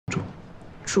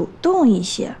主动一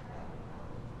些。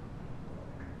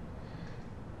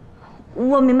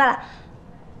我明白了。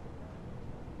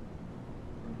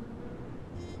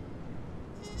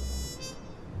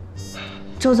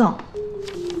周总，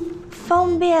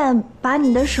方便把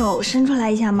你的手伸出来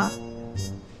一下吗？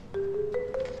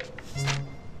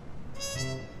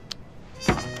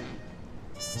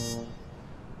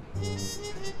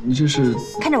你这是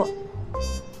看着我。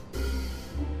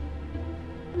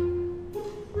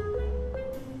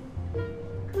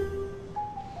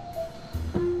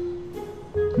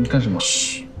你干什么？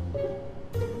嘘。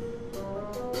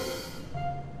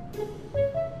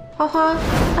花花，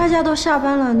大家都下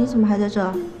班了，你怎么还在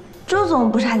这？周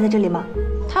总不是还在这里吗？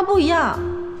他不一样，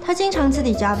他经常自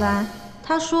己加班。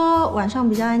他说晚上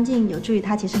比较安静，有助于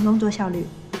他提升工作效率。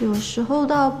有时候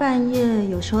到半夜，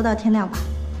有时候到天亮吧。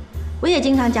我也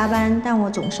经常加班，但我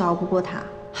总是熬不过他。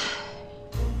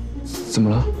怎么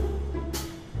了？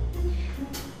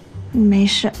没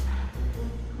事。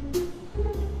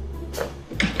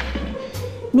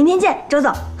明天见，周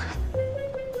总。